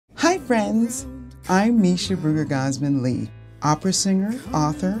Hi, friends. I'm Misha Bruger-Gosman-Lee, opera singer,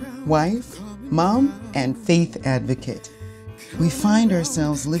 author, wife, mom, and faith advocate. We find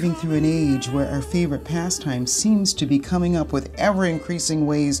ourselves living through an age where our favorite pastime seems to be coming up with ever-increasing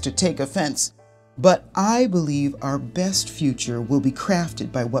ways to take offense. But I believe our best future will be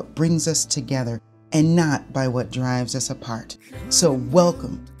crafted by what brings us together and not by what drives us apart. So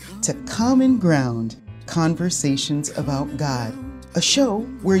welcome to Common Ground, Conversations About God, a show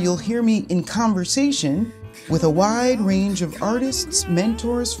where you'll hear me in conversation with a wide range of artists,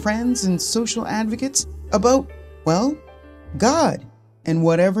 mentors, friends, and social advocates about, well, God, and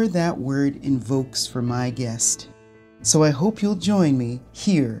whatever that word invokes for my guest. So I hope you'll join me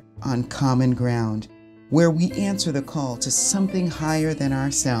here on Common Ground, where we answer the call to something higher than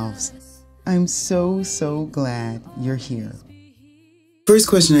ourselves. I'm so glad you're here. First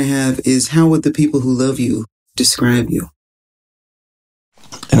question I have is, how would the people who love you describe you?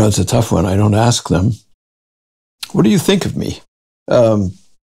 You know, it's a tough one. I don't ask them. What do you think of me? And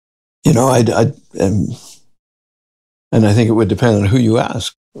I think it would depend on who you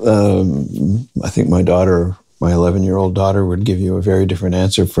ask. I think my daughter, my 11-year-old daughter, would give you a very different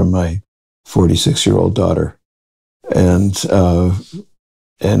answer from my 46-year-old daughter. And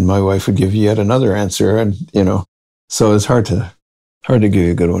my wife would give you yet another answer. And, so it's hard to give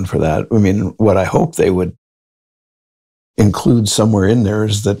you a good one for that. I mean, what I hope they would include somewhere in there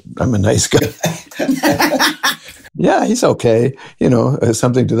is that I'm a nice guy. Yeah, he's okay,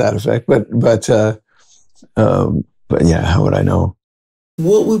 something to that effect. But yeah, how would I know?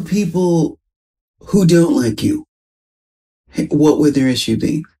 What would people who don't like you, what would their issue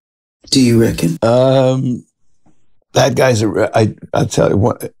be, do you reckon? That guy's I'll tell you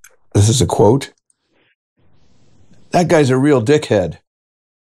what, this is a quote. That guy's a real dickhead.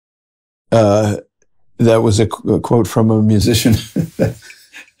 That was a quote from a musician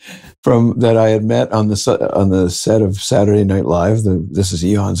that I had met on the set of Saturday Night Live. This is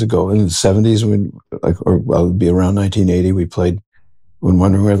eons ago in the 70s, it would be around 1980. We played When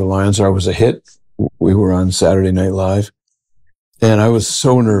Wondering Where the Lions Are was a hit. We were on Saturday Night Live, and I was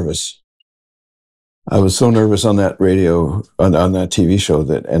so nervous. I was so nervous on that radio, on that TV show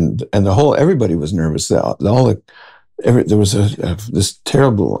and everybody was nervous. There was this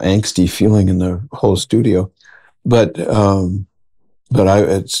terrible angsty feeling in the whole studio, but I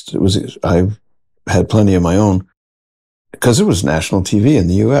had plenty of my own because it was national TV in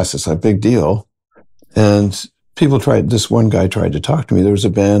the U.S. It's a big deal, and this one guy tried to talk to me. There was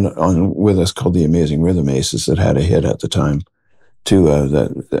a band on with us called the Amazing Rhythm Aces that had a hit at the time, too.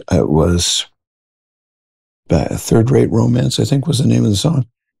 That was Third Rate Romance, I think was the name of the song.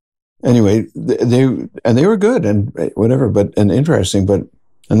 Anyway, they were good and whatever, and interesting.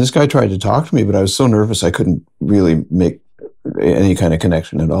 And this guy tried to talk to me, but I was so nervous I couldn't really make any kind of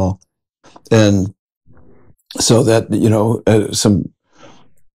connection at all. And so that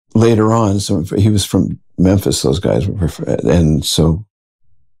later on, he was from Memphis. Those guys were, and so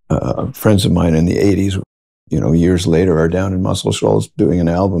friends of mine in the '80s, years later, are down in Muscle Shoals doing an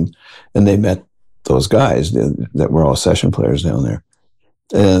album, and they met those guys that were all session players down there.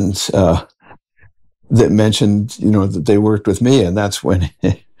 And that mentioned, that they worked with me, and that's when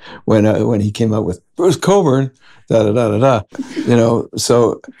he came up with Bruce Cockburn, da da da da da.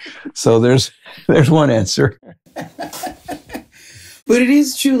 So there's one answer. But it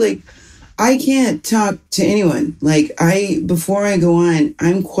is true. Like, I can't talk to anyone. Like, before I go on,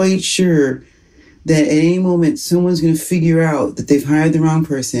 I'm quite sure that at any moment someone's going to figure out that they've hired the wrong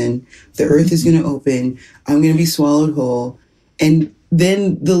person. The earth is going to open. I'm going to be swallowed whole, and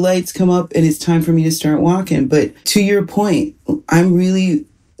then the lights come up and it's time for me to start walking. But to your point, I'm really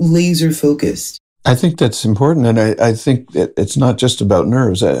laser focused. I think that's important. And I think that it's not just about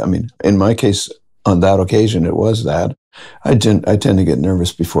nerves. I mean, in my case, on that occasion, it was that. I tend to get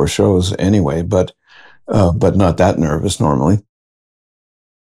nervous before shows anyway, but not that nervous normally.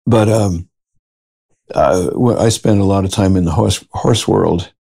 But I spent a lot of time in the horse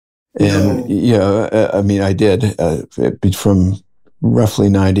world. And I did from roughly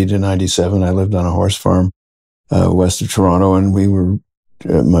 90 to 97, I lived on a horse farm west of Toronto, and we were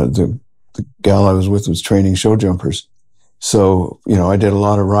the gal I was with was training show jumpers. So I did a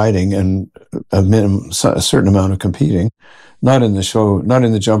lot of riding and a certain amount of competing, not in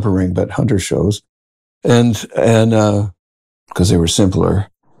the jumper ring, but hunter shows, and because they were simpler.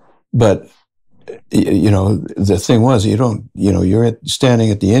 But the thing was, you're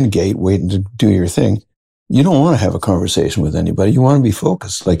standing at the end gate waiting to do your thing. You don't want to have a conversation with anybody. You want to be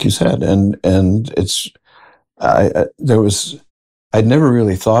focused, like you said. And I'd never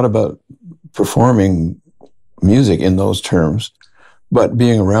really thought about performing music in those terms, but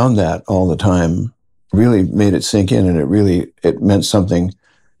being around that all the time really made it sink in, and it meant something.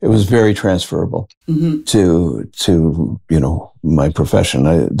 It was very transferable to my profession.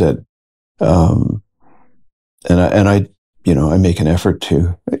 I make an effort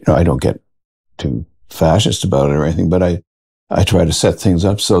to, I don't get too fascist about it or anything, but I try to set things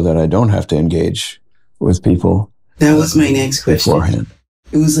up so that I don't have to engage with people. That was my next question. Beforehand.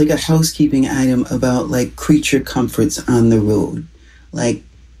 It was like a housekeeping item about like creature comforts on the road, like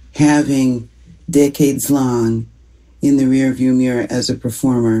having decades long in the rearview mirror as a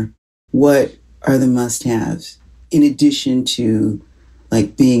performer. What are the must-haves in addition to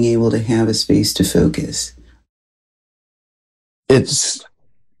like being able to have a space to focus? It's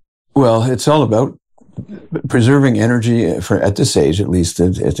all about preserving energy at this age, at least.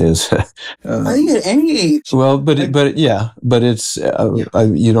 It is. I think at any age. Well, but it's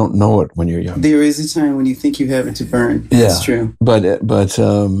you don't know it when you're young. There is a time when you think you have it to burn. Yeah, that's true. But at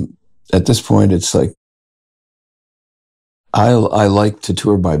this point, it's like I like to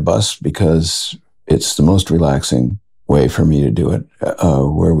tour by bus because it's the most relaxing way for me to do it.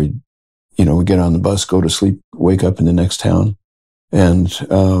 Where we get on the bus, go to sleep, wake up in the next town. And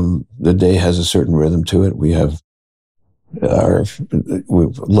the day has a certain rhythm to it. We have we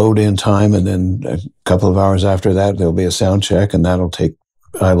load in time, and then a couple of hours after that, there'll be a sound check, and I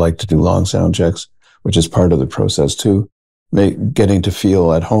like to do long sound checks, which is part of the process too, getting to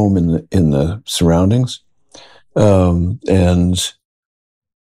feel at home in the surroundings, and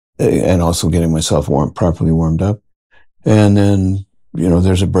also getting myself properly warmed up. And then,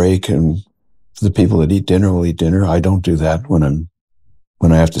 there's a break, and the people that eat dinner will eat dinner. I don't do that when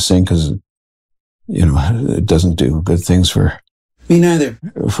I have to sing, because it doesn't do good things for me neither.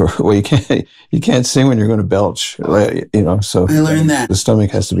 You can't sing when you're going to belch, so I learned that the stomach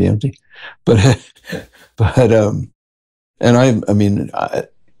has to be empty. But and I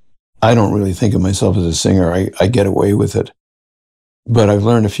don't really think of myself as a singer. I get away with it, but I've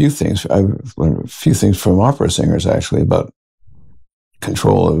learned a few things. I've learned a few things from opera singers, actually, about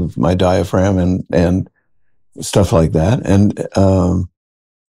control of my diaphragm and stuff like that.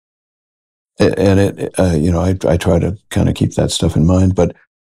 I try to kind of keep that stuff in mind, but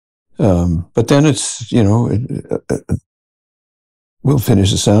then it's, we'll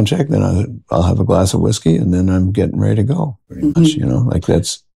finish the sound check, then I'll have a glass of whiskey, and then I'm getting ready to go, pretty much, like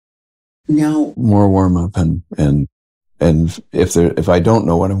that's now more warm up, and if I don't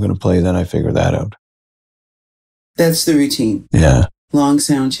know what I'm going to play, then I figure that out. That's the routine. Yeah. Long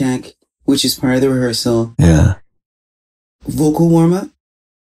sound check, which is part of the rehearsal. Yeah. Vocal warm up?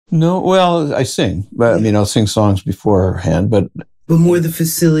 No, well, I sing, but I'll sing songs beforehand, but more the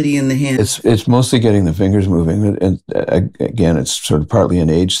facility in the hands. It's mostly getting the fingers moving, and again, it's sort of partly an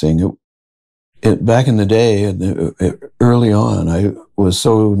age thing. Back in the day, early on, I was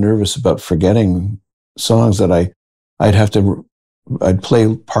so nervous about forgetting songs that I'd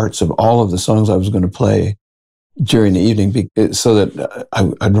play parts of all of the songs I was going to play during the evening, so that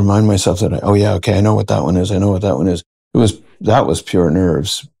I'd remind myself that I know what that one is. I know what that one is. That was pure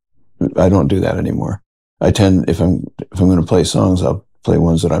nerves. I don't do that anymore. I tend, if I'm going to play songs, I'll play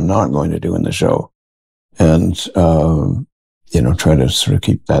ones that I'm not going to do in the show, and try to sort of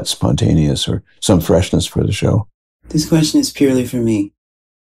keep that spontaneous or some freshness for the show. This question is purely for me.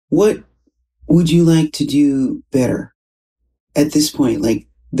 What would you like to do better at this point? Like,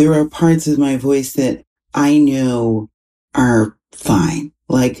 there are parts of my voice that I know are fine,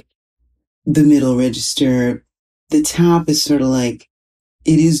 like the middle register. The top is sort of like,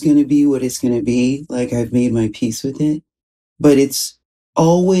 it is going to be what it's going to be. Like, I've made my peace with it. But it's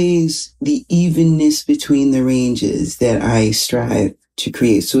always the evenness between the ranges that I strive to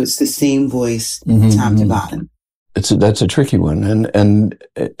create. So it's the same voice, top to bottom. That's a tricky one.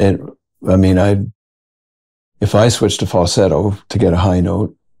 If I switch to falsetto to get a high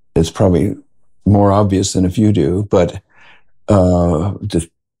note, it's probably more obvious than if you do. But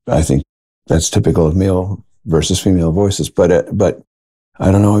I think that's typical of male versus female voices. But I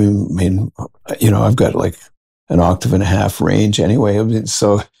don't know. I've got like an octave and a half range anyway.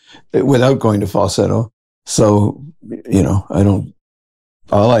 So without going to falsetto. So,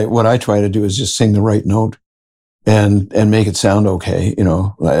 what I try to do is just sing the right note and make it sound okay,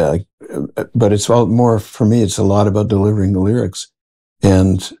 but it's all more, for me, it's a lot about delivering the lyrics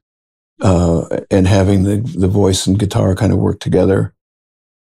and having the voice and guitar kind of work together.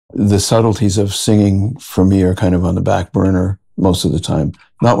 The subtleties of singing for me are kind of on the back burner most of the time.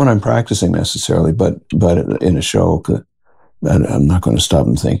 Not when I'm practicing necessarily, but in a show, I'm not going to stop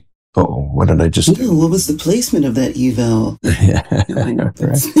and think, oh, what did I just do? What was the placement of that eval? Yeah. No, I know.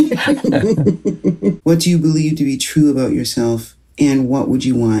 Right. What do you believe to be true about yourself And what would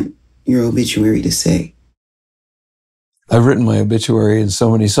you want your obituary to say? I've written my obituary in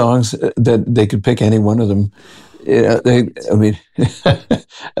so many songs that they could pick any one of them. I mean,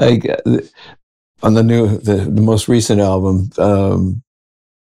 on the most recent album,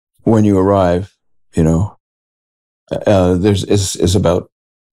 When You Arrive, is about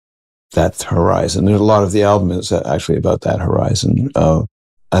that horizon. There's a lot of the album is actually about that horizon.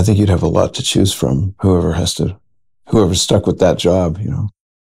 I think you'd have a lot to choose from. Whoever's stuck with that job,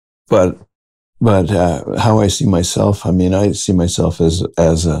 But how I see myself, I mean, I see myself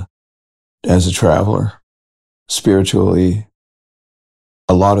as a traveler, spiritually,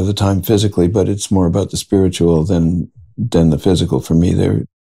 a lot of the time physically, but it's more about the spiritual than the physical for me.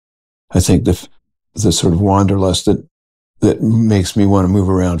 I think the sort of wanderlust that makes me want to move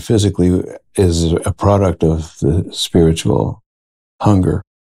around physically is a product of the spiritual hunger,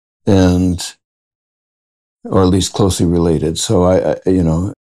 or at least closely related. So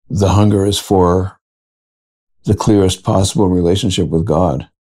the hunger is for the clearest possible relationship with God.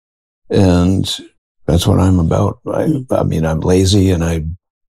 And that's what I'm about. I mean, I'm lazy and I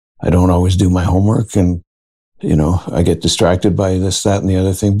don't always do my homework, and, I get distracted by this, that, and the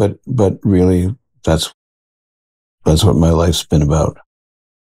other thing. But really, that's what my life's been about.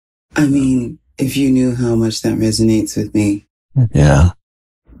 I mean, if you knew how much that resonates with me. Yeah.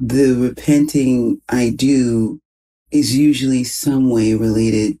 The repenting I do is usually some way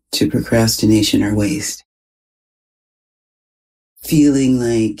related to procrastination or waste. Feeling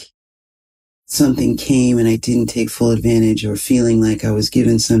like something came and I didn't take full advantage, or feeling like I was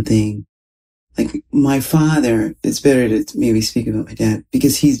given something. Like my father, it's better to maybe speak about my dad,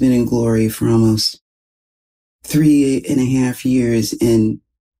 because he's been in glory for almost 3.5 years, and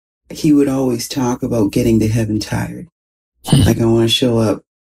he would always talk about getting to heaven tired. Like, I want to show up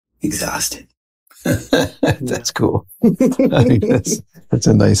exhausted. That's cool. I mean, that's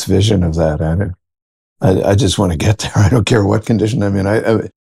a nice vision of that. I just want to get there. I don't care what condition I'm in.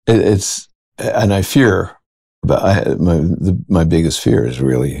 And I fear, but my biggest fear is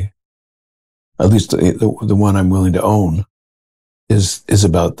really, at least the one I'm willing to own, is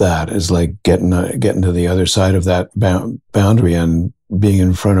about that. Is like getting to the other side of that boundary and being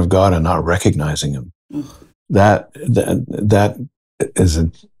in front of God and not recognizing Him. That is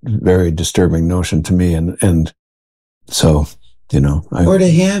a very disturbing notion to me, and so or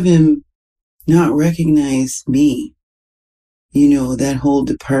to have Him not recognize me. That whole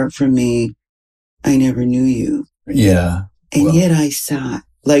 "depart from me, I never knew you." Yeah. And yet I saw it.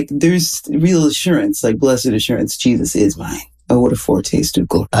 Like, there's real assurance, like blessed assurance, Jesus is mine. Oh, what a foretaste of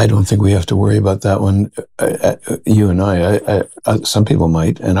glory. I don't think we have to worry about that one. You and I, some people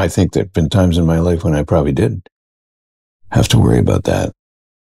might, and I think there have been times in my life when I probably did have to worry about that.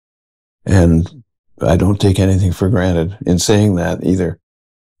 And I don't take anything for granted in saying that either.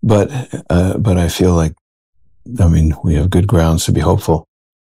 But I feel like, I mean, we have good grounds to be hopeful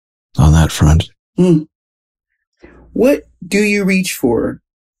on that front. What do you reach for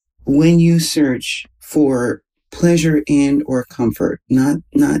when you search for pleasure and or comfort? Not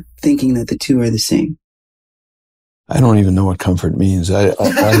thinking that the two are the same. I don't even know what comfort means. I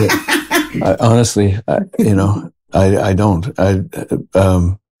honestly, I don't.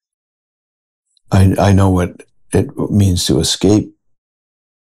 I know what it means to escape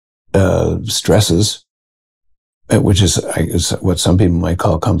stresses, which is what some people might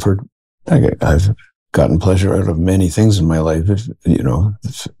call comfort. I've gotten pleasure out of many things in my life,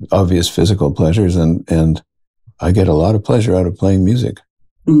 obvious physical pleasures, and I get a lot of pleasure out of playing music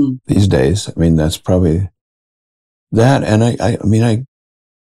these days. I mean, that's probably that. And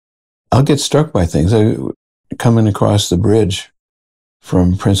I'll get struck by things. Coming across the bridge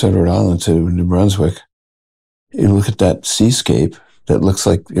from Prince Edward Island to New Brunswick, you look at that seascape that looks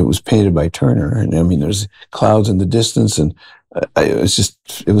like it was painted by Turner. And I mean, there's clouds in the distance, and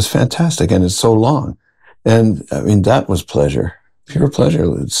it was fantastic. And it's so long. And I mean, that was pleasure, pure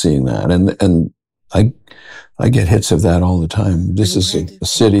pleasure seeing that. And I get hits of that all the time. This is a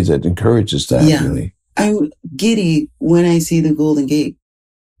city that encourages that, really. I'm giddy when I see the Golden Gate.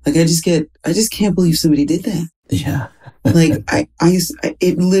 Like, I just can't believe somebody did that. Yeah. Like,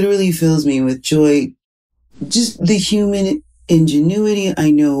 it literally fills me with joy. Just the human ingenuity. I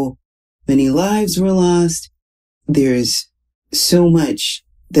know many lives were lost. There's so much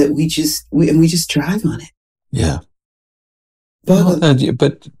that we just drive on it. Yeah. But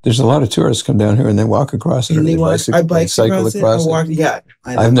there's a lot of tourists come down here and they walk across it, or they cycle across it.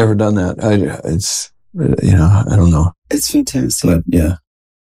 I've never done that. It's I don't know. It's fantastic. But yeah.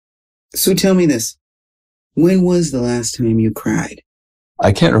 So tell me this: when was the last time you cried?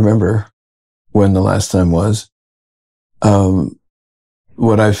 I can't remember when the last time was.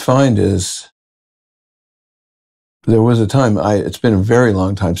 what I find is there was a time, it's been a very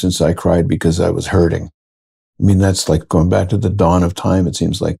long time since I cried because I was hurting. I mean, that's like going back to the dawn of time, it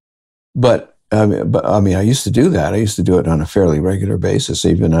seems like. But I mean, I used to do that. I used to do it on a fairly regular basis,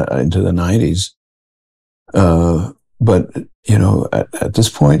 even into the 90s. But, you know, at this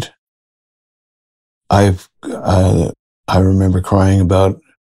point, I remember crying about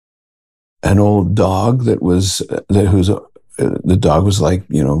an old dog the dog was like,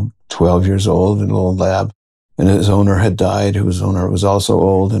 you know, 12 years old, an old lab, and his owner had died, whose owner was also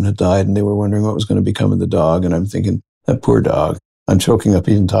old and had died, and they were wondering what was going to become of the dog. And I'm thinking, that poor dog. I'm choking up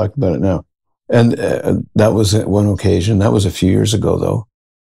even talking about it now. And that was one occasion. That was a few years ago, though.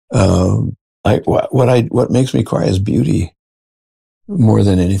 What makes me cry is beauty more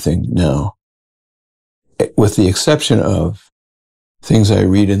than anything now, with the exception of things I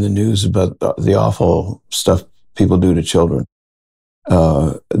read in the news about the awful stuff people do to children,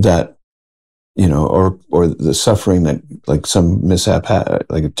 that, you know, or the suffering that, like, some mishap,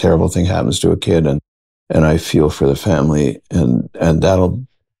 like a terrible thing happens to a kid, and I feel for the family, and that'll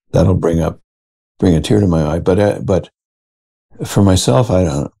bring a tear to my eye. But for myself, I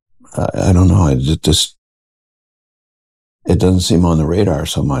don't know. It doesn't seem on the radar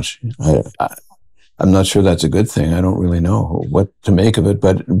so much. I'm not sure that's a good thing. I don't really know what to make of it,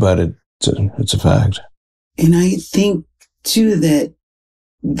 but it's a fact. And I think too that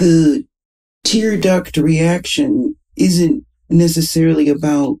the tear duct reaction isn't necessarily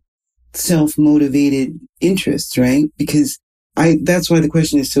about self-motivated interests, right? Because that's why the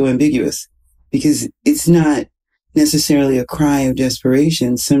question is so ambiguous, because it's not necessarily a cry of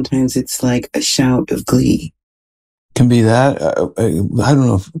desperation. Sometimes it's like a shout of glee. Can be that. I don't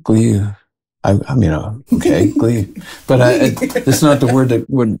know if glee. I mean, okay, glee, but it's not the word that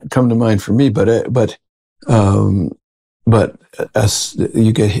would come to mind for me. But as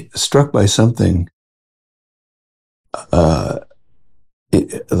you get struck by something, like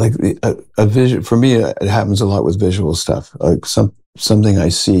a vision. For me, it happens a lot with visual stuff. Like something I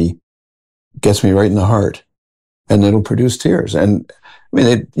see gets me right in the heart, and it'll produce tears. And I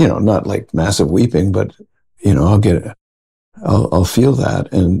mean, not like massive weeping, but I'll feel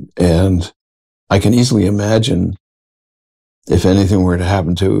that, and I can easily imagine if anything were to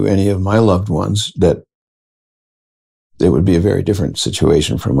happen to any of my loved ones, that it would be a very different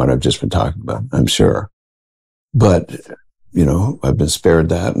situation from what I've just been talking about, I'm sure. But, I've been spared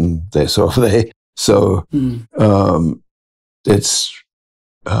that, and it's, I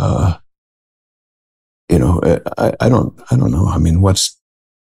don't know. I mean,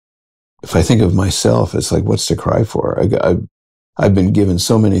 if I think of myself, it's like, what's to cry for? I've been given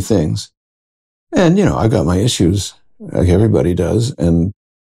so many things. And, I got my issues, like everybody does. And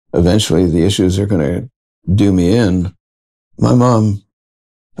eventually the issues are going to do me in. My mom,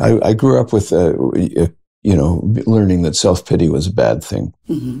 I grew up with, learning that self-pity was a bad thing.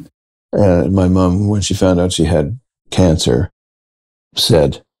 Mm-hmm. And my mom, when she found out she had cancer,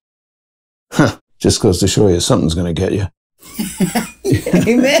 said, just goes to show you something's going to get you.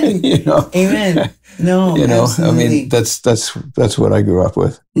 Amen. Amen. No, absolutely. I mean, that's what I grew up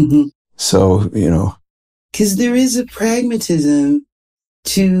with. Mm-hmm. So, because there is a pragmatism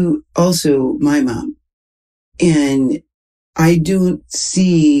to also my mom. And I don't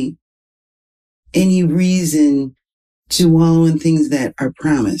see any reason to wallow in things that are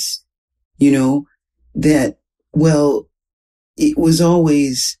promised, that, well, it was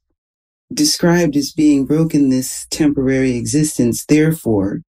always described as being broken, this temporary existence.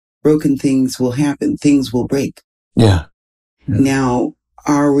 Therefore, broken things will happen. Things will break. Yeah. Now,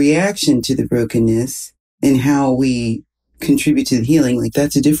 our reaction to the brokenness and how we contribute to the healing, like,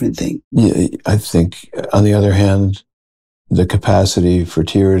 that's a different thing. Yeah, I think, on the other hand, the capacity for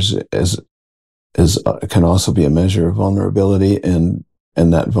tears can also be a measure of vulnerability, and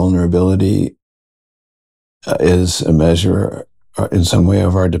that vulnerability is a measure in some way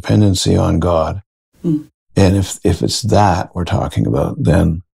of our dependency on God. Mm. And if it's that we're talking about,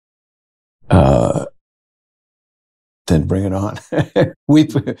 then bring it on.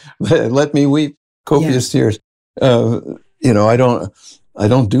 Weep, let me weep copious tears. I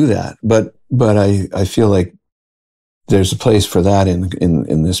don't do that, but I feel like there's a place for that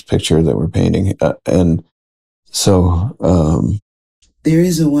in this picture that we're painting, and so there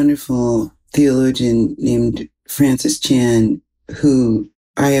is a wonderful theologian named Francis Chan who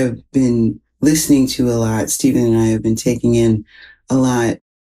I have been listening to a lot. Stephen and I have been taking in a lot,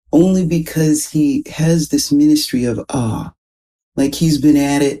 only because he has this ministry of awe. Like, he's been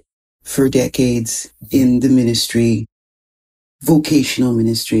at it for decades in the ministry, vocational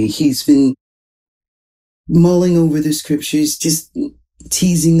ministry. He's been mulling over the scriptures, just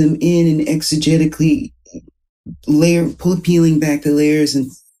teasing them in and exegetically peeling back the layers.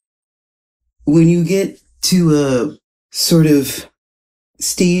 And when you get to a sort of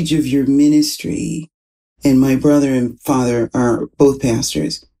stage of your ministry, and my brother and father are both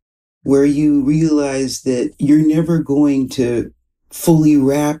pastors, where you realize that you're never going to fully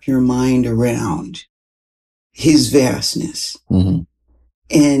wrap your mind around his vastness, mm-hmm.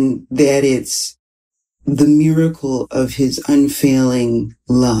 and that it's the miracle of his unfailing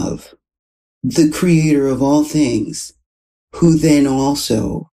love, the creator of all things, who then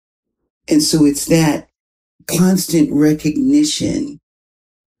also, and so it's that constant recognition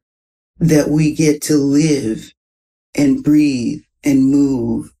that we get to live and breathe and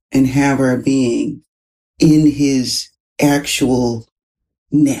move and have our being in his actual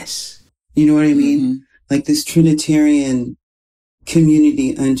ness. You know what I mean? Mm-hmm. Like this Trinitarian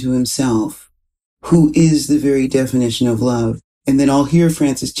community unto himself, who is the very definition of love. And then I'll hear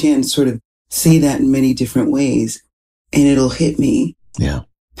Francis Chan sort of say that in many different ways, and it'll hit me. Yeah.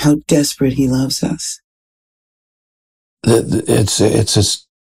 How desperate he loves us. It's just,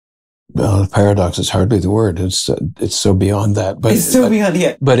 well, paradox is hardly the word. It's so beyond that. But it's so beyond,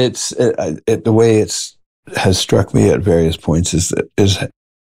 yeah. But it's the way has struck me at various points is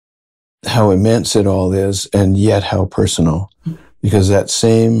how immense it all is, and yet how personal, because that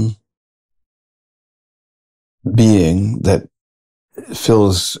same being that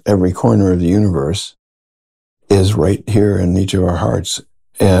fills every corner of the universe is right here in each of our hearts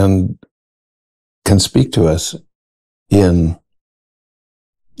and can speak to us in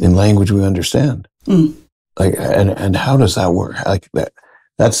language we understand. Like, and how does that work? Like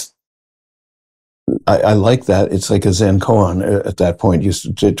that's I like that. It's like a Zen koan at that point.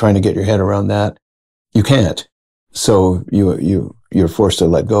 You're trying to get your head around that. You can't. So you're forced to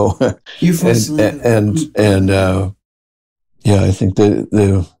let go. You're forced to let go. And yeah, I think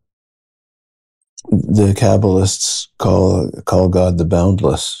the Kabbalists call God the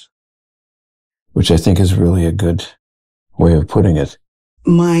boundless, which I think is really a good way of putting it.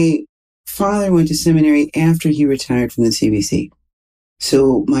 My father went to seminary after he retired from the CBC.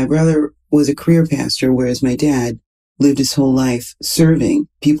 So my brother was a career pastor, whereas my dad lived his whole life serving.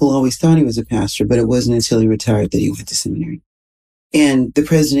 People always thought he was a pastor, but it wasn't until he retired that he went to seminary. And the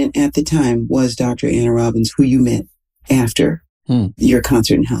president at the time was Dr. Anna Robbins, who you met after your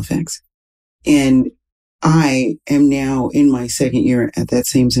concert in Halifax. And I am now in my second year at that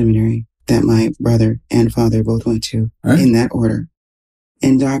same seminary that my brother and father both went to, in that order.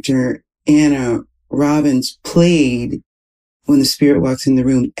 And Dr. Anna Robbins played When the Spirit Walks in the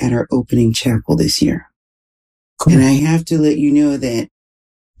Room at our opening chapel this year. Cool. And I have to let you know that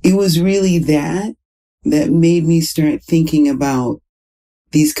it was really that made me start thinking about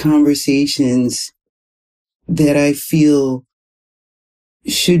these conversations that I feel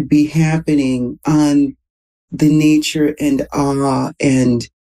should be happening on the nature and awe and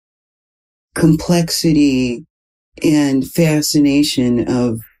complexity and fascination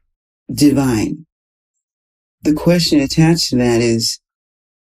of divine. The question attached to that is,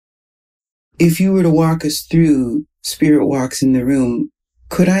 if you were to walk us through Spirit Walks in the Room,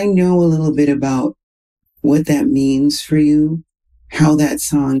 could I know a little bit about what that means for you? How that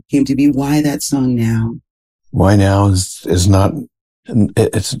song came to be? Why that song now? Why now is not,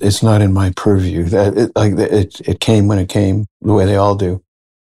 it's not in my purview. It came when it came, the way they all do.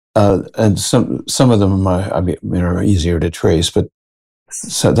 And some of them are easier to trace, but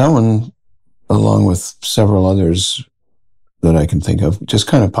so that one, along with several others that I can think of, just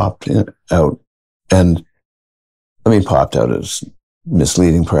kind of popped out. And I mean, popped out is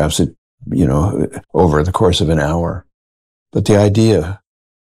misleading, perhaps, over the course of an hour. But the idea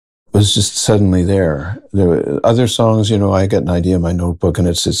was just suddenly there. There were other songs, I get an idea in my notebook and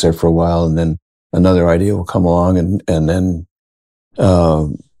it sits there for a while, and then another idea will come along, and then,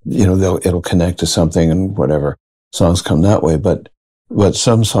 it'll connect to something, and whatever. Songs come that way. But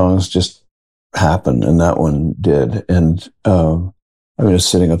some songs just happen, and that one did. And I was just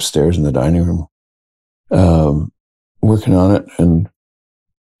sitting upstairs in the dining room, working on it, and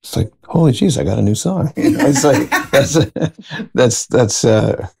it's like, holy jeez, I got a new song. It's like that's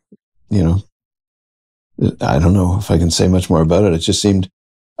I don't know if I can say much more about it. It just seemed,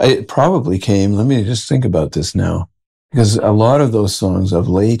 it probably came. Let me just think about this now, because a lot of those songs of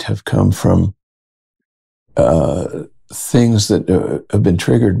late have come from things that have been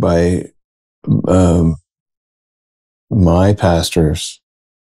triggered by my pastor's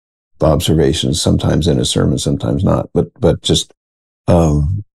observations, sometimes in a sermon, sometimes not, but just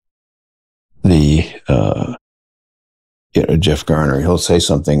Jeff Garner, he'll say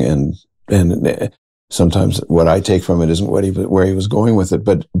something and sometimes what I take from it isn't where he was going with it,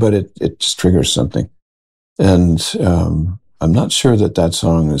 but it just triggers something. And I'm not sure that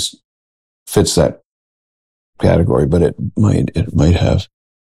song fits that category, but it might have.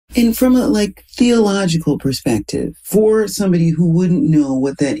 And from a theological perspective, for somebody who wouldn't know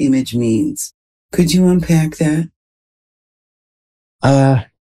what that image means, could you unpack that? I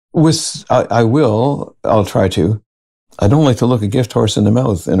will. I'll try to. I don't like to look a gift horse in the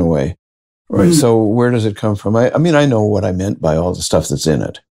mouth, in a way. Right. Mm. So where does it come from? I mean, I know what I meant by all the stuff that's in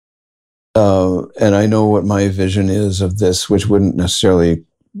it. And I know what my vision is of this, which wouldn't necessarily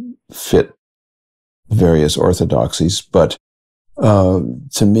fit various orthodoxies. But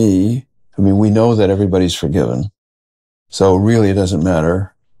to me, I mean, we know that everybody's forgiven. So really, it doesn't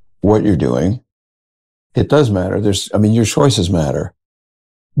matter what you're doing. It does matter. Your choices matter.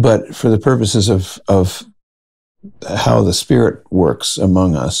 But for the purposes of how the Spirit works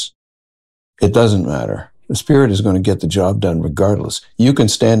among us, it doesn't matter. The Spirit is going to get the job done regardless. You can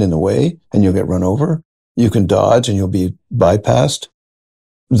stand in the way and you'll get run over. You can dodge and you'll be bypassed.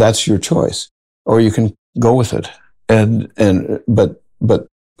 That's your choice. Or you can go with it. But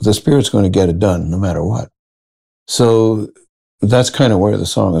the Spirit's going to get it done no matter what. So that's kind of where the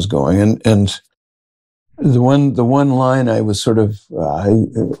song is going. And the one line I was sort of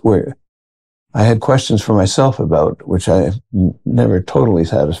where I had questions for myself about, which I never totally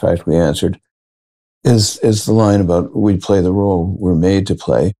satisfactorily answered, is the line about we play the role we're made to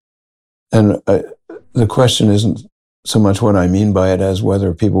play. And the question isn't so much what I mean by it as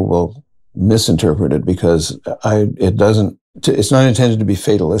whether people will misinterpret it, because it's not intended to be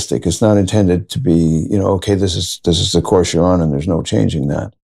fatalistic. It's not intended to be, okay, this is the course you're on and there's no changing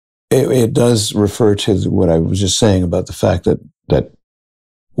that. It does refer to what I was just saying about the fact that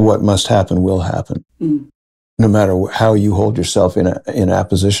what must happen will happen, no matter how you hold yourself in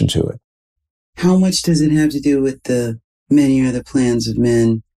opposition to it. How much does it have to do with the many are the plans of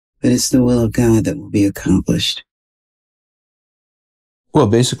men, but it's the will of God that will be accomplished? Well,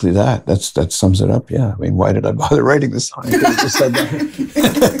 basically that sums it up. Yeah. I mean, why did I bother writing this song? I could have just said that.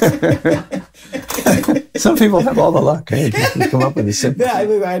 Some people have all the luck. Hey, you come up with a simple.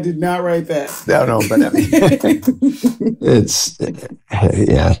 I did not write that. No, but I mean, it's,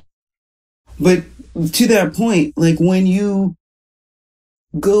 yeah. But to that point, when you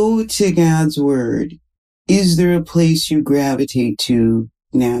go to God's word, is there a place you gravitate to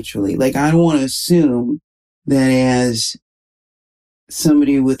naturally? I don't want to assume that as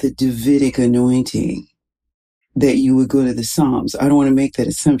somebody with a Davidic anointing that you would go to the Psalms. I don't want to make that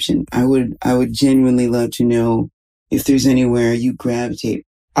assumption. I would genuinely love to know if there's anywhere you gravitate.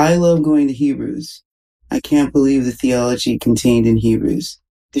 I love going to Hebrews. I can't believe the theology contained in Hebrews.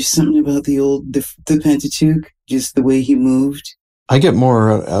 There's something about the Pentateuch, just the way he moved. I get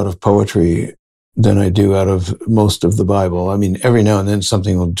more out of poetry than I do out of most of the Bible. I mean, every now and then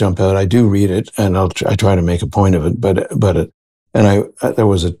something will jump out. I do read it, and I try to make a point of it. There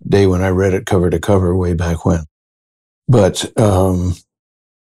was a day when I read it cover to cover way back when. But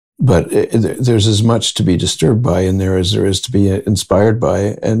there's as much to be disturbed by in there as there is to be inspired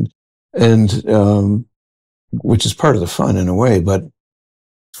by, and which is part of the fun in a way. But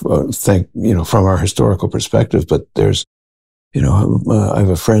from our historical perspective. But there's, I have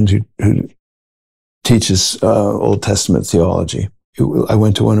a friend who teaches Old Testament theology. I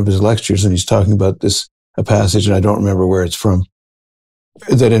went to one of his lectures, and he's talking about a passage, and I don't remember where it's from,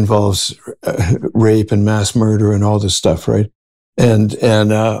 that involves rape and mass murder and all this stuff, right? And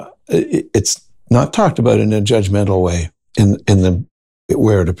it's not talked about in a judgmental way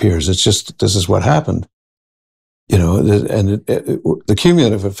where it appears. It's just, this is what happened, and the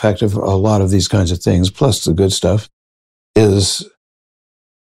cumulative effect of a lot of these kinds of things, plus the good stuff, is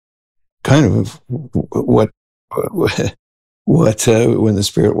kind of what when the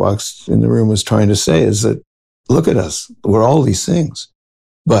Spirit walks in the room was trying to say, is that, look at us, we're all these things.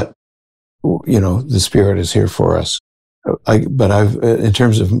 But, the Spirit is here for us. In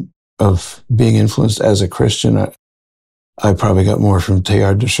terms of being influenced as a Christian, I probably got more from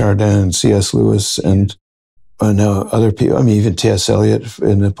Teilhard de Chardin and C.S. Lewis and now other people. I mean, even T.S. Eliot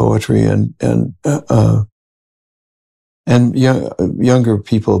in the poetry and younger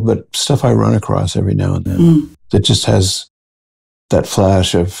people, but stuff I run across every now and then that just has that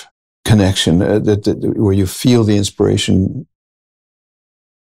flash of connection where you feel the inspiration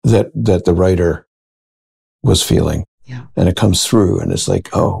that the writer was feeling. Yeah. And it comes through, and it's like,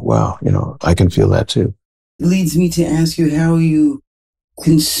 oh, wow, I can feel that too. Leads me to ask you how you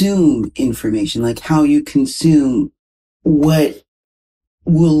consume information, how you consume what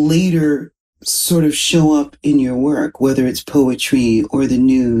will later sort of show up in your work, whether it's poetry or the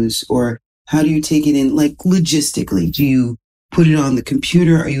news, or How do you take it in, like logistically? Do you put it on the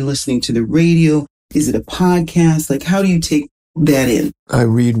computer? Are you listening to the radio? Is it a podcast? Like, how do you take that in? I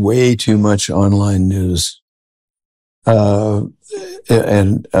read way too much online news. And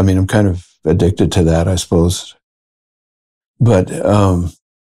I mean, I'm kind of addicted to that, I suppose. But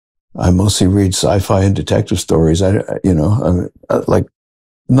I mostly read sci-fi and detective stories. I'm like,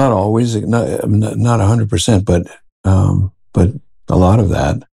 not always, not 100%, but a lot of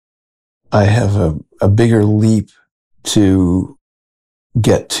that. I have a bigger leap to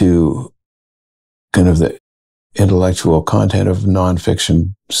get to kind of the intellectual content of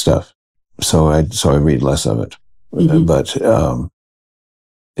nonfiction stuff. So I read less of it. Mm-hmm. But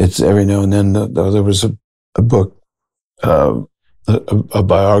it's every now and then. There was a book, a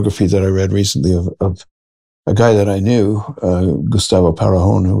biography that I read recently of a guy that I knew, Gustavo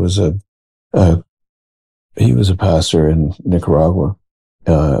Parajon, who was he was a pastor in Nicaragua.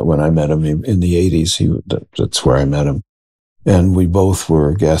 When I met him in the 80s, that's where I met him. And we both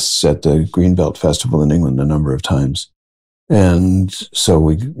were guests at the Greenbelt Festival in England a number of times. And so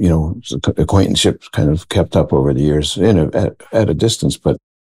we, acquaintanceship kind of kept up over the years at a distance, but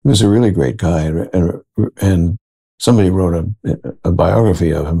he was a really great guy. And somebody wrote a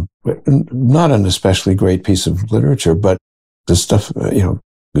biography of him, not an especially great piece of literature, but the stuff,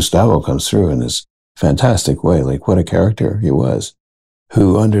 Gustavo comes through in this fantastic way. Like, what a character he was,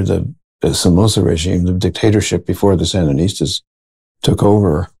 who under the Somoza regime, the dictatorship before the Sandinistas took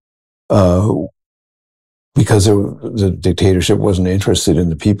over, because the dictatorship wasn't interested in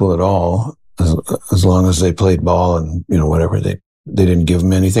the people at all, as long as they played ball and, whatever. They didn't give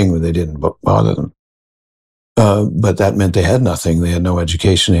them anything, they didn't bother them. But that meant they had nothing. They had no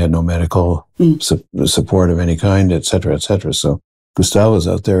education. They had no medical support of any kind, et cetera, et cetera. So Gustavo's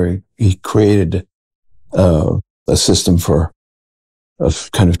out there. He created a system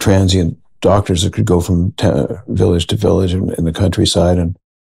of kind of transient doctors that could go from village to village in the countryside,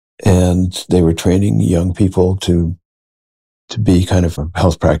 and they were training young people to be kind of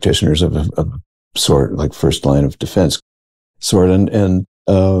health practitioners of a sort, like first line of defense sort. And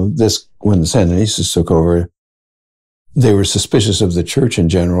this, when the Sandinistas took over, they were suspicious of the church in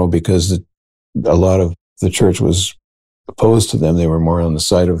general because a lot of the church was opposed to them. They were more on the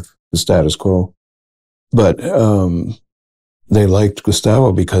side of the status quo. But they liked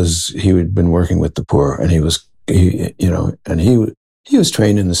Gustavo because he had been working with the poor, and he was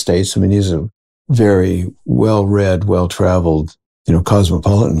trained in the States. I mean, he's a very well-read, well-traveled,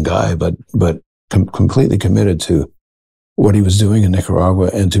 cosmopolitan guy, but completely committed to what he was doing in Nicaragua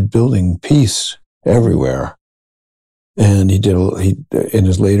and to building peace everywhere. And in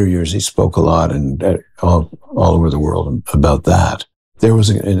his later years, he spoke a lot and all over the world about that. There was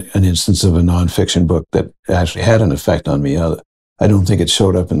an instance of a nonfiction book that actually had an effect on me. I don't think it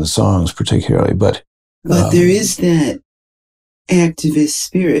showed up in the songs particularly, but there is that activist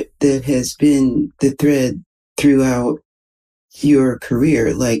spirit that has been the thread throughout your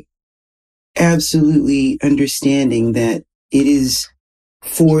career, like absolutely understanding that it is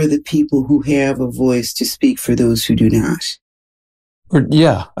for the people who have a voice to speak for those who do not.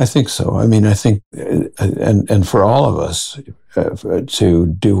 Yeah, I think so. I mean, I think, and for all of us, to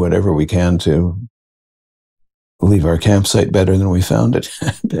do whatever we can to leave our campsite better than we found it.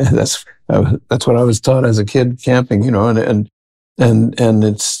 That's what I was taught as a kid camping, and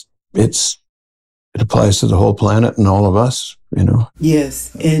it applies to the whole planet and all of us,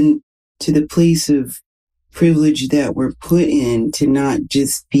 Yes, and to the place of privilege that we're put in to not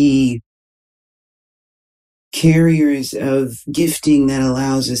just be carriers of gifting that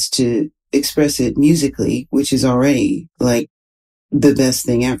allows us to express it musically, which is already like the best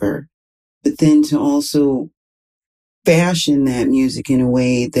thing ever, but then to also fashion that music in a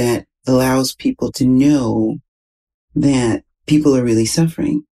way that allows people to know that people are really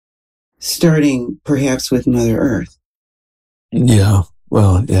suffering, starting perhaps with Mother Earth. Yeah,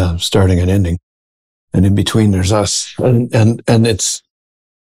 well, yeah, starting and ending. And in between, there's us, and it's,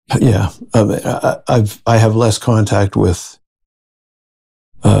 yeah. I have less contact with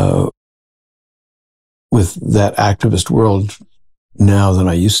that activist world now than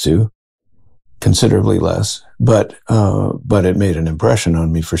I used to, considerably less. But it made an impression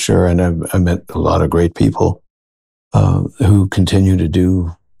on me for sure, and I met a lot of great people who continue to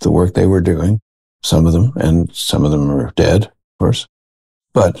do the work they were doing. Some of them are dead, of course,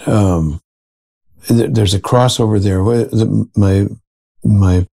 but. There's a crossover there.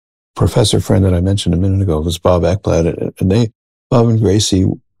 My professor friend that I mentioned a minute ago was Bob Ekblad, and Bob and Gracie,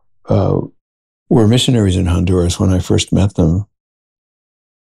 were missionaries in Honduras when I first met them.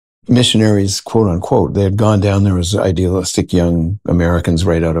 missionaries, quote unquote. They had gone down there as idealistic young Americans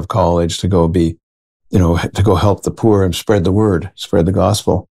right out of college to go be, to go help the poor and spread the word, spread the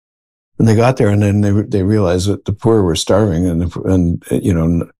gospel. And they got there, and then they realized that the poor were starving, and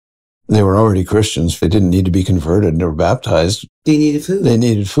they were already Christians. They didn't need to be converted. They were baptized. They needed food. They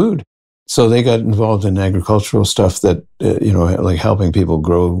needed food. So they got involved in agricultural stuff that, like helping people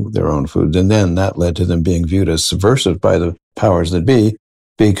grow their own food. And then that led to them being viewed as subversive by the powers that be,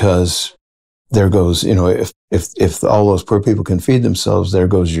 because there goes, if all those poor people can feed themselves, there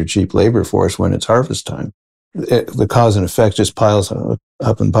goes your cheap labor force when it's harvest time. The cause and effect just piles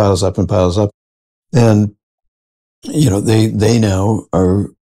up and piles up and piles up. And, they now are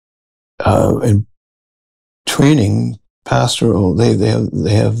in training pastoral. They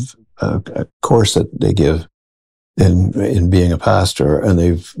have a course that they give in being a pastor, and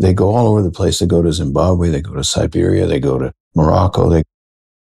they go all over the place. They go to Zimbabwe, they go to Siberia, they go to Morocco.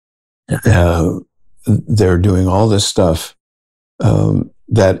 They're doing all this stuff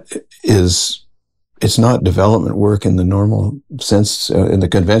that is, it's not development work in the normal sense, in the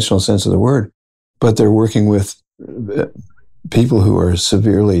conventional sense of the word, but they're working with people who are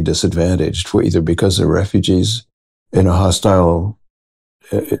severely disadvantaged, either because they're refugees in a hostile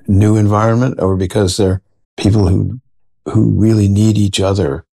new environment, or because they're people who really need each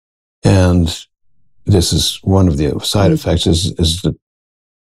other. And this is one of the side effects is that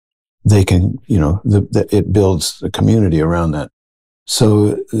they can, it builds a community around that.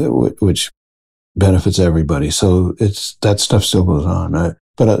 So, which benefits everybody. So that stuff still goes on.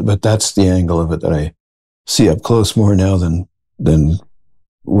 But that's the angle of it that I see up close more now than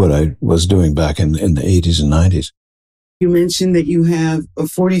what I was doing back in the 80s and 90s. You mentioned that you have a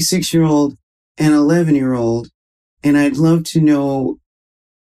 46-year-old and 11-year-old, and I'd love to know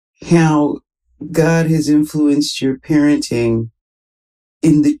how God has influenced your parenting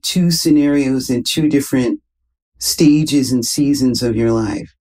in the two scenarios and two different stages and seasons of your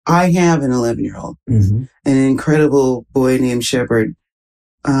life. I have an 11-year-old, an incredible boy named Shepard,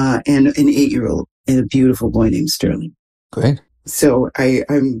 and an 8-year-old, and a beautiful boy named Sterling. Great. So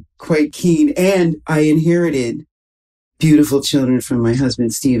I'm quite keen, and I inherited beautiful children from my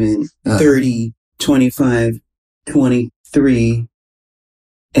husband, Stephen, 30, 25, 23,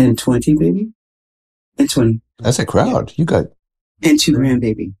 and 20, baby? And 20. That's a crowd. Yeah. You got... And 2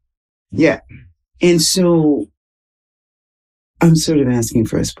 grandbaby. Yeah. And so I'm sort of asking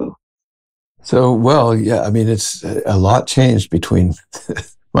for us both. So, well, yeah, I mean, it's a lot changed between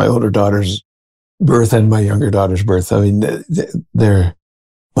my older daughter's birth and my younger daughter's birth. I mean,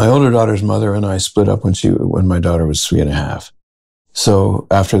 my older daughter's mother and I split up when my daughter was 3.5. So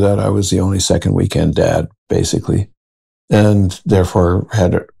after that, I was the only second weekend dad, basically, and therefore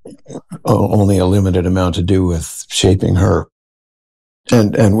had only a limited amount to do with shaping her,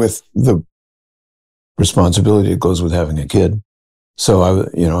 and with the responsibility that goes with having a kid. So I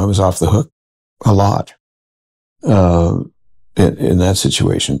was off the hook a lot in that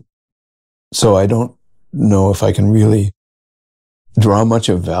situation. So I don't know if I can really draw much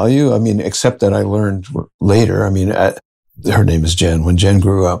of value. I mean, except that I learned later. I mean, her name is Jen. When Jen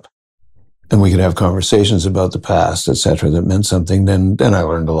grew up, and we could have conversations about the past, etc., that meant something, then I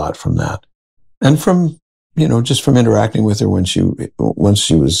learned a lot from that, and from just from interacting with her once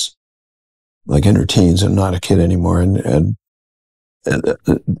she was like in her teens and not a kid anymore, and it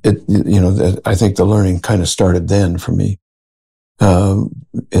I think the learning kind of started then for me.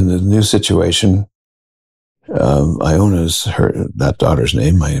 In the new situation, Iona's that daughter's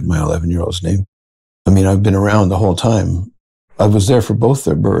name, my 11-year-old's name. I mean, I've been around the whole time. I was there for both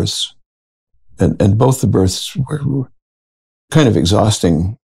their births, and both the births were kind of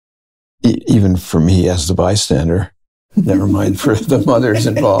exhausting, even for me as the bystander. Never mind for the mothers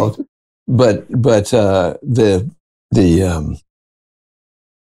involved. But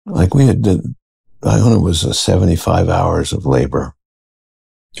Iona was 75 hours of labor.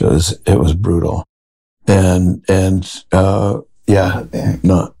 It was brutal. And yeah,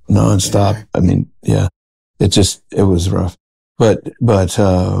 not nonstop. I mean, yeah, it was rough. But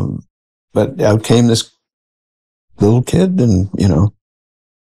out came this little kid, and,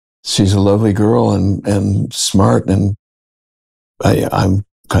 she's a lovely girl and smart, and I'm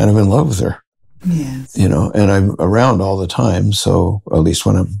kind of in love with her. Yes. And I'm around all the time. So at least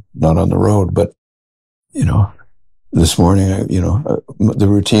when I'm not on the road, but, this morning, the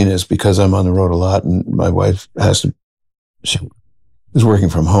routine is, because I'm on the road a lot, and my wife she is working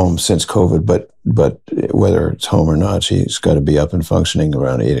from home since COVID, but whether it's home or not, she's got to be up and functioning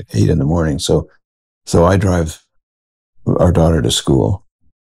around 8 in the morning. So I drive our daughter to school.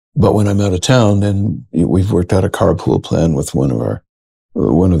 But when I'm out of town, then we've worked out a carpool plan with one of our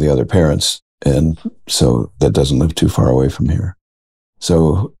one of the other parents. And so that doesn't live too far away from here.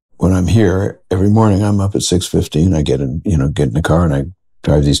 So when I'm here, every morning I'm up at 6:15. I get in the car and I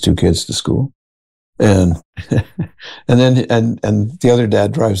drive these two kids to school. And then the other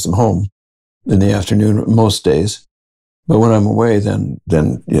dad drives them home in the afternoon most days. But when I'm away, then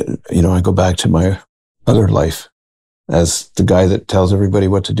I go back to my other life as the guy that tells everybody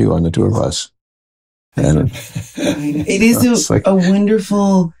what to do on the tour bus. And it is a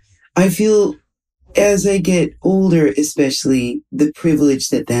wonderful, I feel, as I get older, especially, the privilege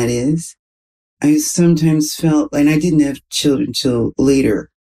that is. I sometimes felt, and I didn't have children till later,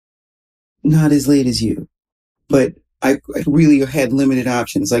 not as late as you, but I really had limited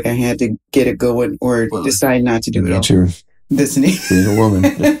options. Like I had to get it going or decide not to do it. You're listening. Being a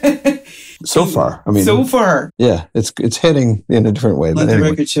woman. So far. Yeah, it's heading in a different way. Let the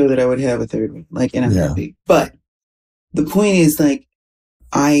record show that I would have a third one, like in a heartbeat. But the point is, like,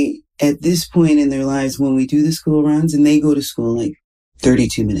 at this point in their lives, when we do the school runs, and they go to school like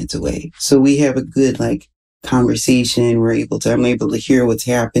 32 minutes away. So we have a good, like, conversation. I'm able to hear what's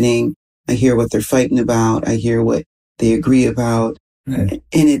happening. I hear what they're fighting about. I hear what they agree about. Right.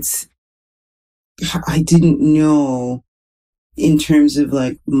 And I didn't know, in terms of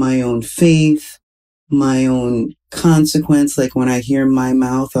like my own faith, my own consequence, like when I hear my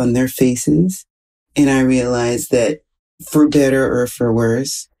mouth on their faces, and I realize that, for better or for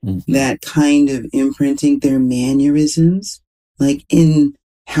worse, that kind of imprinting, their mannerisms, like in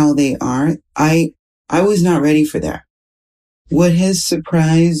how they are, I was not ready for that. What has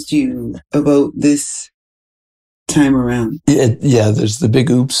surprised you about this time around? Yeah, there's the big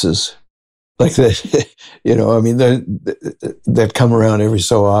oopses. Like that, that come around every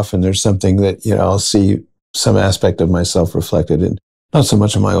so often. There's something that, I'll see some aspect of myself reflected in, not so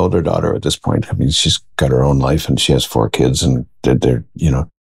much of my older daughter at this point. I mean, she's got her own life and she has 4 kids and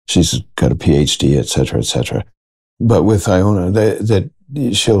she's got a PhD, et cetera, et cetera. But with Iona, that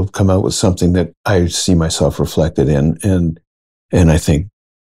she'll come out with something that I see myself reflected in. And I think,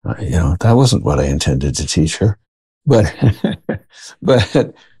 that wasn't what I intended to teach her. But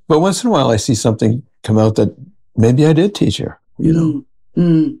once in a while, I see something come out that maybe I did teach her,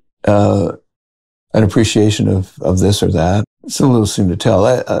 an appreciation of this or that. It's a little soon to tell.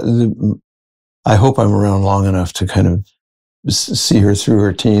 I hope I'm around long enough to kind of see her through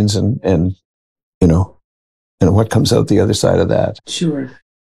her teens and what comes out the other side of that. Sure.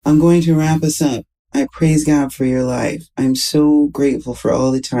 I'm going to wrap us up. I praise God for your life. I'm so grateful for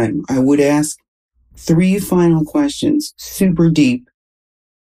all the time. I would ask 3 final questions, super deep.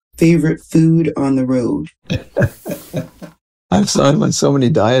 Favorite food on the road? I'm on so many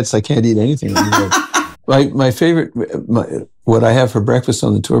diets, I can't eat anything on the road. My favorite, what I have for breakfast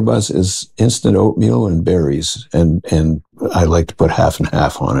on the tour bus is instant oatmeal and berries, and I like to put half and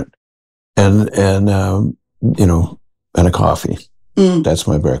half on it, and a coffee. That's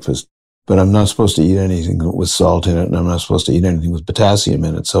my breakfast. But I'm not supposed to eat anything with salt in it, and I'm not supposed to eat anything with potassium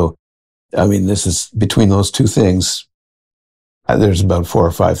in it. So, I mean, this is between those 2 things. There's about 4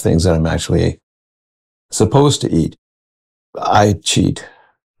 or 5 things that I'm actually supposed to eat. I cheat,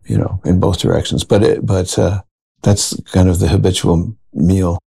 in both directions. But that's kind of the habitual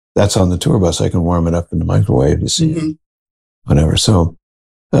meal. That's on the tour bus. I can warm it up in the microwave, you see, whatever. So,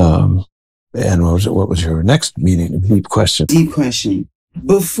 and what was your next deep question? Deep question.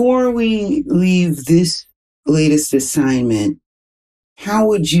 Before we leave this latest assignment, how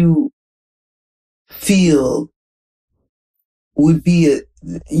would you feel would be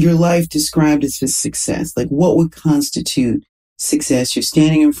your life described as a success? Like, what would constitute success? You're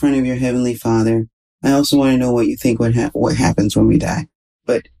standing in front of your Heavenly Father. I also want to know what you think what happens when we die.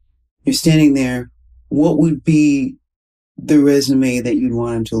 But you're standing there. What would be the resume that you'd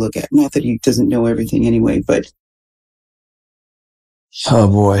want him to look at? Not that he doesn't know everything anyway, but... Oh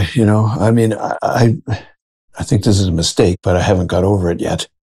boy, I mean, I think this is a mistake, but I haven't got over it yet.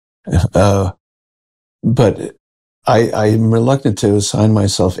 But I'm reluctant to assign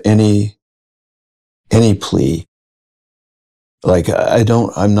myself any plea. Like,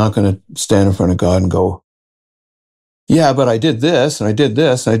 I'm not going to stand in front of God and go, yeah, but I did this and I did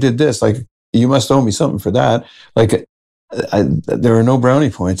this and I did this. Like, you must owe me something for that. Like, there are no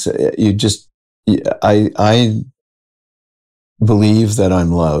brownie points. I believe that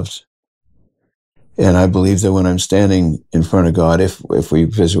I'm loved. And I believe that when I'm standing in front of God, if we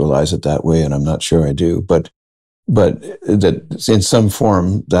visualize it that way, and I'm not sure I do, but that in some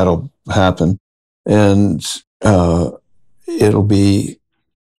form that'll happen, and it'll be,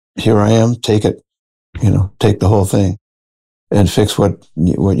 here I am, take it, take the whole thing, and fix what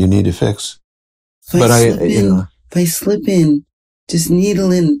you need to fix. If I slip in just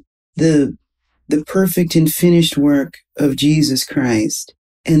needle in the perfect and finished work of Jesus Christ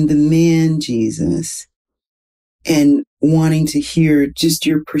and the man Jesus, and wanting to hear just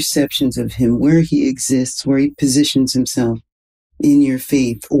your perceptions of him, where he exists, where he positions himself in your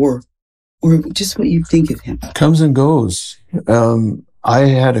faith, or just what you think of him. Comes and goes. I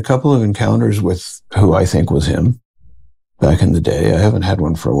had a couple of encounters with who I think was him back in the day. I haven't had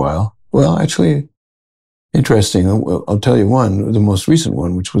one for a while. Well, actually, interesting. I'll tell you one, the most recent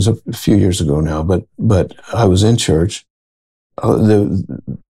one, which was a few years ago now, but I was in church.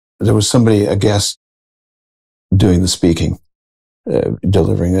 There was somebody, a guest, doing the speaking,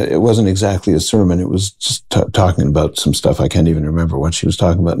 delivering. It wasn't exactly a sermon. It was just talking about some stuff. I can't even remember what she was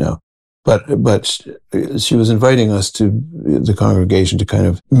talking about now. But she was inviting us to the congregation to kind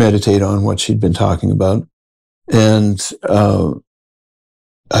of meditate on what she'd been talking about. And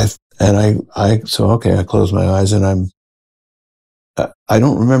I closed my eyes, and I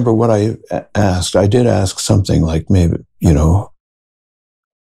don't remember what I asked. I did ask something like, maybe, can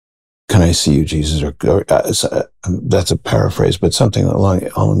I see you, Jesus? Or that's a paraphrase, but something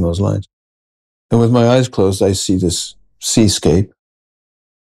along those lines. And with my eyes closed, I see this seascape.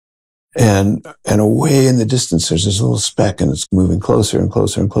 And away in the distance, there's this little speck, and it's moving closer and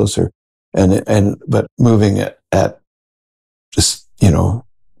closer and closer, but moving at this,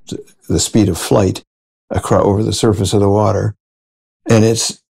 the speed of flight over the surface of the water, and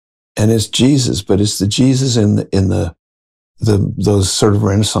it's Jesus, but it's the Jesus in those sort of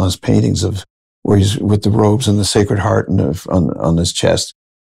Renaissance paintings of where he's with the robes and the Sacred Heart on his chest,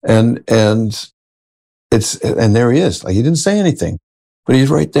 and there he is. Like, he didn't say anything, but he's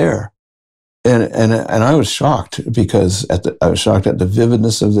right there. And I was shocked because I was shocked at the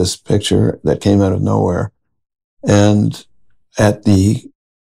vividness of this picture that came out of nowhere. And I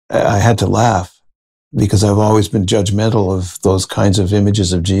had to laugh because I've always been judgmental of those kinds of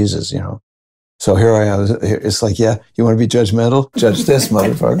images of Jesus, So here I am. It's like, yeah, you want to be judgmental? Judge this,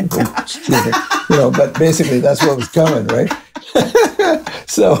 motherfucker. But basically that's what was coming, right?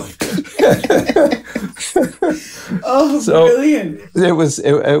 So brilliant. It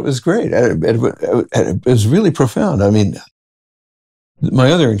was great. It was really profound. I mean,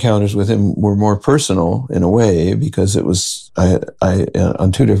 my other encounters with him were more personal in a way, because it was, I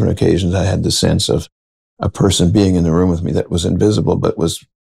on two different occasions, I had the sense of a person being in the room with me that was invisible, but was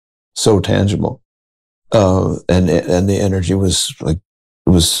so tangible. And the energy was like,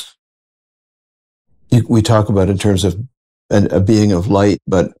 we talk about it in terms of a being of light,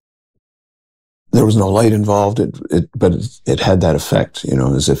 but there was no light involved. But it had that effect,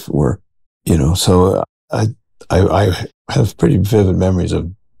 as if it were, so I have pretty vivid memories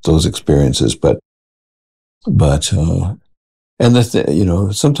of those experiences, but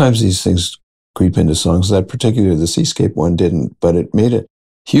sometimes these things creep into songs. That particularly the Seascape one didn't, but it made a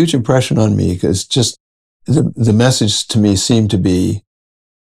huge impression on me, because just the message to me seemed to be,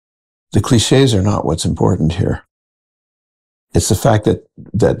 the cliches are not what's important here. It's the fact that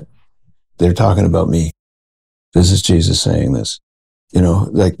they're talking about me. This is Jesus saying this.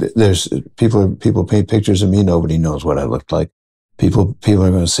 Like, there's people paint pictures of me. Nobody knows what I looked like. People are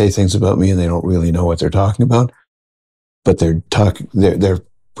going to say things about me, and they don't really know what they're talking about. But they're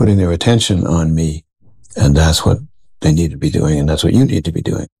putting their attention on me, and that's what they need to be doing, and that's what you need to be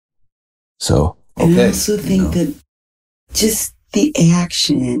doing. So, okay. And I also think that just the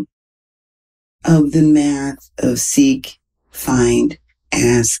action of the math of seek, find,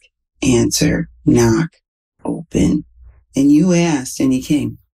 ask, answer, knock, open. And you asked, and he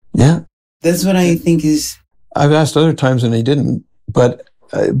came. Yeah. That's what I think is... I've asked other times, and he didn't. But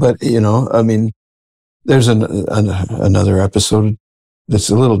I mean, there's another episode that's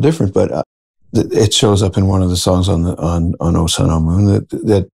a little different, but it shows up in one of the songs on O Sun, O Moon,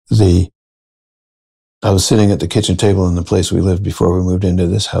 I was sitting at the kitchen table in the place we lived before we moved into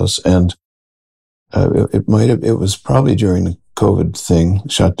this house, and it was probably during the COVID thing,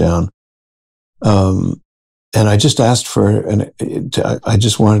 shut down. And I just asked I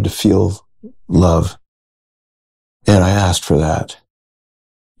just wanted to feel love. And I asked for that.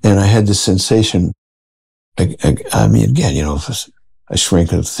 And I had this sensation, I mean, again, I shrink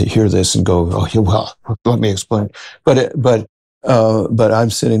to hear this and go, oh, yeah, well, let me explain. But I'm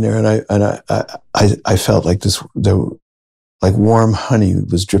sitting there, and I felt like like warm honey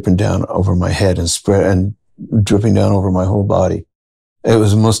was dripping down over my head and dripping down over my whole body. It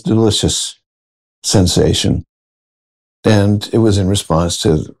was the most delicious sensation. And it was in response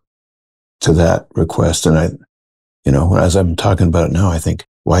to that request. And as I'm talking about it now, I think,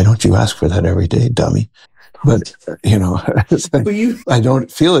 why don't you ask for that every day, dummy? But, I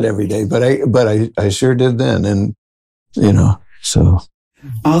don't feel it every day, but I sure did then. And, So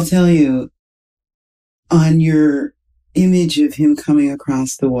I'll tell you, on your image of him coming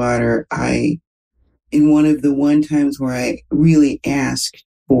across the water, in one of the one times where I really asked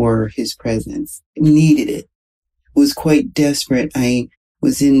for his presence, needed it, was quite desperate. I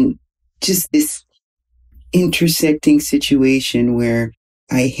was in just this intersecting situation where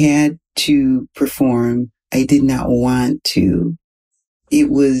I had to perform. I did not want to. It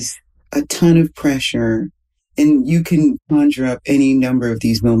was a ton of pressure. And you can conjure up any number of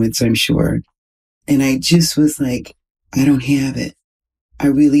these moments, I'm sure. And I just was like, I don't have it. I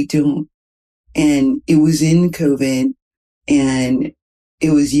really don't. And it was in COVID, and it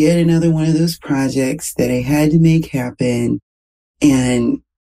was yet another one of those projects that I had to make happen. And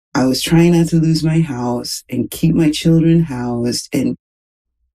I was trying not to lose my house and keep my children housed. And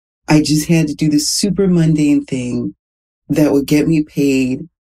I just had to do this super mundane thing that would get me paid.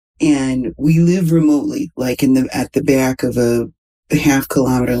 And we live remotely, like at the back of a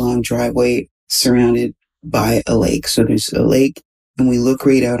half-kilometer long driveway surrounded by a lake. So there's a lake and we look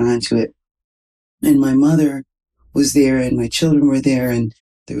right out onto it. And my mother was there and my children were there and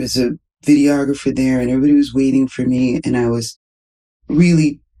there was a videographer there and everybody was waiting for me. And I was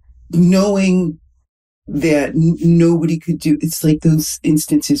really knowing that nobody could do. It's like those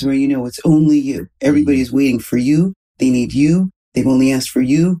instances where, it's only you. Everybody's waiting for you. They need you. They've only asked for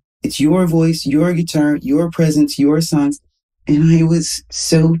you. It's your voice, your guitar, your presence, your songs. And I was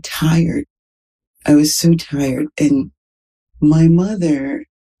so tired. And my mother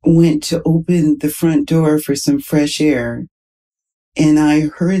went to open the front door for some fresh air. And I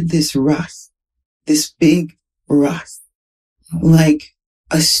heard this rush, this big rush, like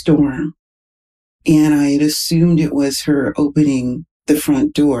a storm. And I had assumed it was her opening the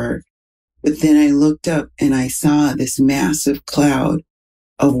front door. But then I looked up and I saw this massive cloud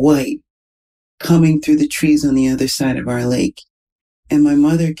of white coming through the trees on the other side of our lake. And my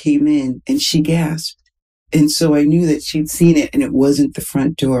mother came in and she gasped. And so I knew that she'd seen it and it wasn't the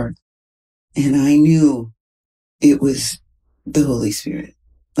front door. And I knew it was the Holy Spirit.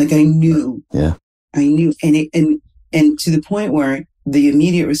 Like I knew. Yeah. I knew. And to the point where the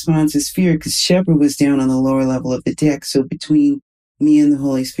immediate response is fear, because Shepard was down on the lower level of the deck. So between me and the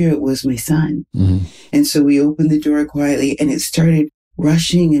Holy Spirit was my son. Mm-hmm. And so we opened the door quietly and it started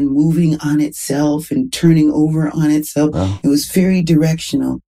rushing and moving on itself and turning over on itself. Wow. It was very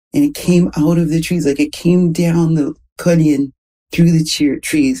directional. And it came out of the trees, like it came down the canyon through the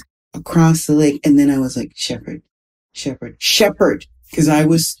trees across the lake. And then I was like, Shepard. Because I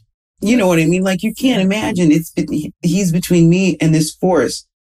was, you know what I mean? Like you can't imagine he's between me and this forest.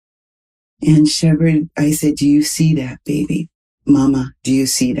 And Shepard, I said, do you see that, baby? Mama, do you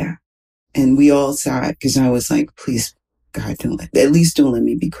see that? And we all saw it because I was like, please, God, at least don't let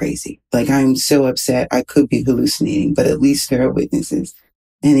me be crazy. Like I'm so upset. I could be hallucinating, but at least there are witnesses.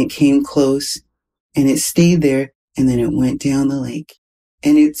 And it came close and it stayed there and then it went down the lake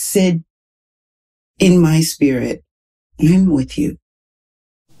and it said in my spirit, I'm with you.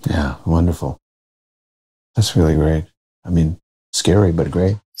 Yeah, wonderful. That's really great. I mean, scary, but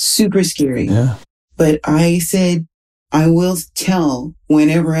great. Super scary. Yeah. But I said, I will tell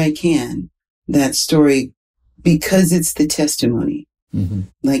whenever I can that story because it's the testimony. Mm-hmm.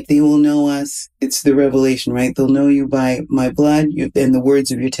 Like they will know us. It's the revelation, right? They'll know you by my blood and the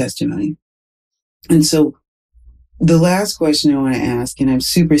words of your testimony. And so the last question I want to ask, and I'm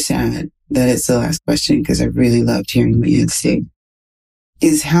super sad that it's the last question because I really loved hearing what you had to say,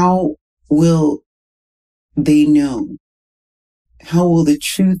 is how will they know? How will the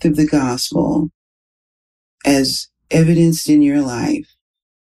truth of the gospel, as evidenced in your life,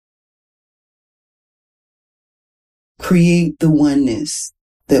 create the oneness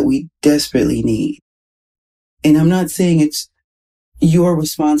that we desperately need? And I'm not saying it's your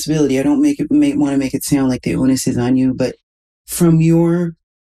responsibility. I don't want to make it sound like the onus is on you, but from your,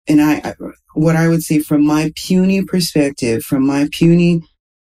 and what I would say from my puny perspective,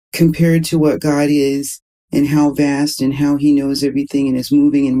 compared to what God is and how vast and how he knows everything and is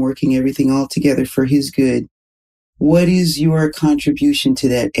moving and working everything all together for his good, what is your contribution to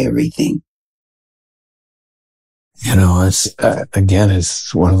that everything? It's again,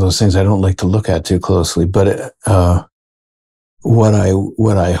 it's one of those things I don't like to look at too closely. But what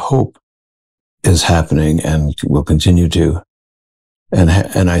I hope is happening and will continue to, and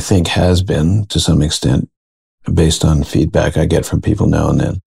I think has been to some extent, based on feedback I get from people now and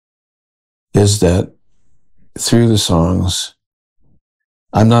then, is that through the songs,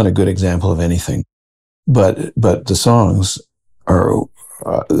 I'm not a good example of anything, but the songs are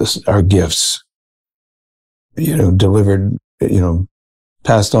gifts. Delivered,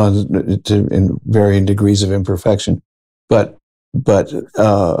 passed on in varying degrees of imperfection. But but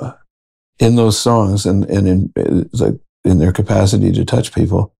in those songs and in their capacity to touch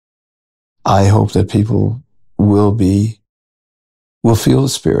people, I hope that people will feel the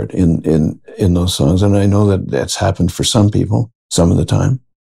Spirit in those songs. And I know that that's happened for some people some of the time.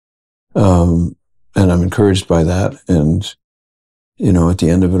 And I'm encouraged by that. And, at the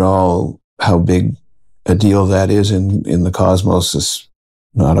end of it all, how big a deal that is in the cosmos is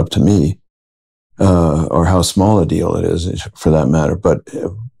not up to me, or how small a deal it is for that matter. But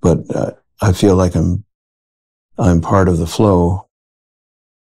I feel like I'm part of the flow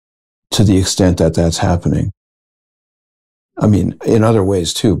to the extent that that's happening. I mean, in other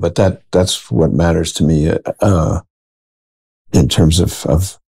ways too, but that's what matters to me in terms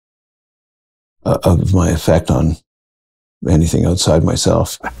of my effect on anything outside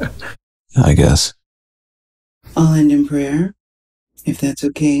myself, I guess. I'll end in prayer, if that's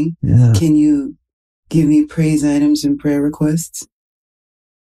okay. Yeah. Can you give me praise items and prayer requests?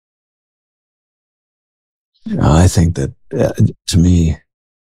 I think that, to me,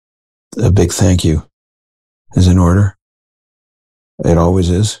 a big thank you is in order. It always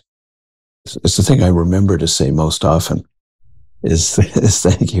is. It's the thing I remember to say most often is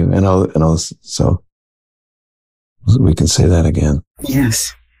thank you. So we can say that again.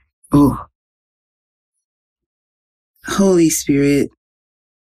 Yes. Oh. Holy Spirit,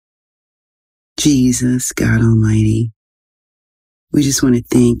 Jesus, God Almighty, we just want to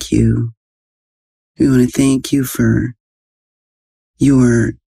thank you. We want to thank you for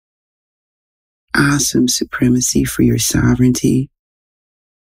your awesome supremacy, for your sovereignty.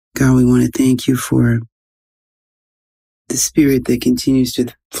 God, we want to thank you for the Spirit that continues to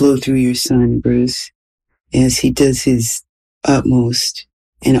flow through your Son, Bruce, as he does his utmost,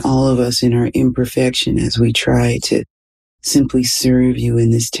 and all of us in our imperfection as we try to simply serve you in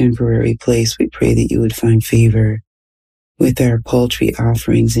this temporary place. We pray that you would find favor with our paltry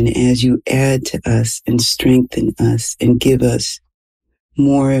offerings, and as you add to us and strengthen us and give us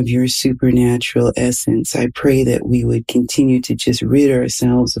more of your supernatural essence, I pray that we would continue to just rid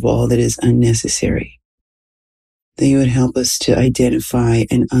ourselves of all that is unnecessary, that you would help us to identify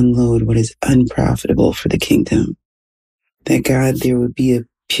and unload what is unprofitable for the kingdom, that God, there would be a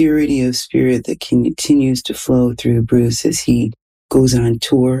purity of spirit that continues to flow through Bruce as he goes on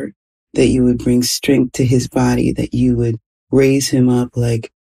tour, that you would bring strength to his body, that you would raise him up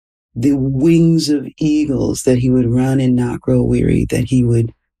like the wings of eagles, that he would run and not grow weary, that he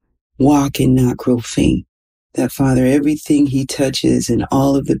would walk and not grow faint. That, Father, everything he touches and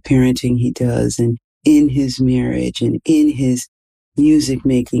all of the parenting he does, and in his marriage and in his music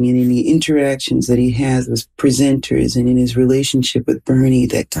making and in the interactions that he has with presenters and in his relationship with Bernie,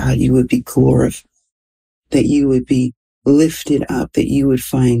 that God, you would be glorified, that you would be lifted up, that you would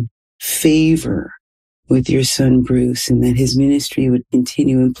find favor with your son, Bruce, and that his ministry would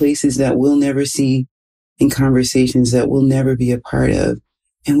continue in places that we'll never see, in conversations that we'll never be a part of.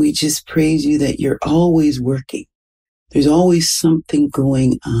 And we just praise you that you're always working. There's always something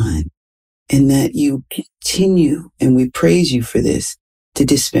going on, and that you continue, and we praise you for this, to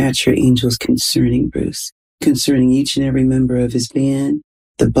dispatch your angels concerning Bruce, concerning each and every member of his band,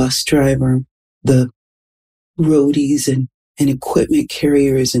 the bus driver, the roadies and equipment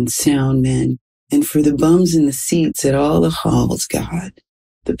carriers and sound men, and for the bums in the seats at all the halls, God,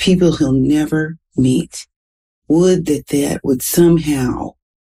 the people he'll never meet. Would that would somehow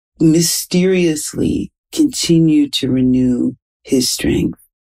mysteriously continue to renew his strength,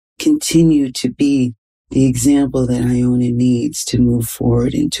 continue to be the example that Iona needs to move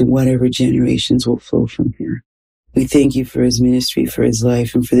forward into whatever generations will flow from here. We thank you for his ministry, for his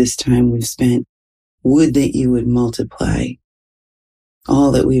life, and for this time we've spent. Would that you would multiply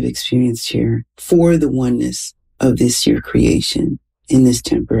all that we've experienced here for the oneness of this your creation in this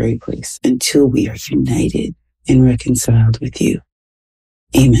temporary place until we are united and reconciled with you.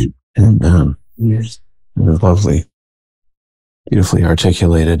 Amen. Amen. Yes. It was lovely. Beautifully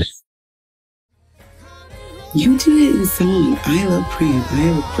articulated. You do it in song. I love praying.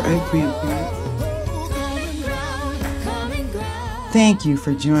 I pray in prayer. Thank you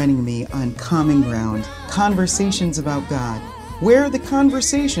for joining me on Common Ground, Conversations About God, where the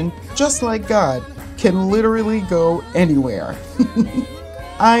conversation, just like God, can literally go anywhere.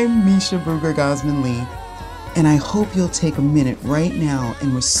 I'm Misha Bruger-Gosman-Lee, and I hope you'll take a minute right now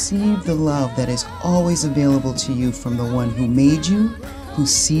and receive the love that is always available to you from the one who made you, who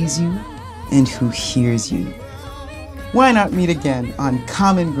sees you, and who hears you. Why not meet again on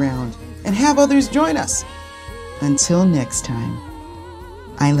Common Ground and have others join us? Until next time,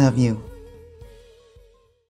 I love you.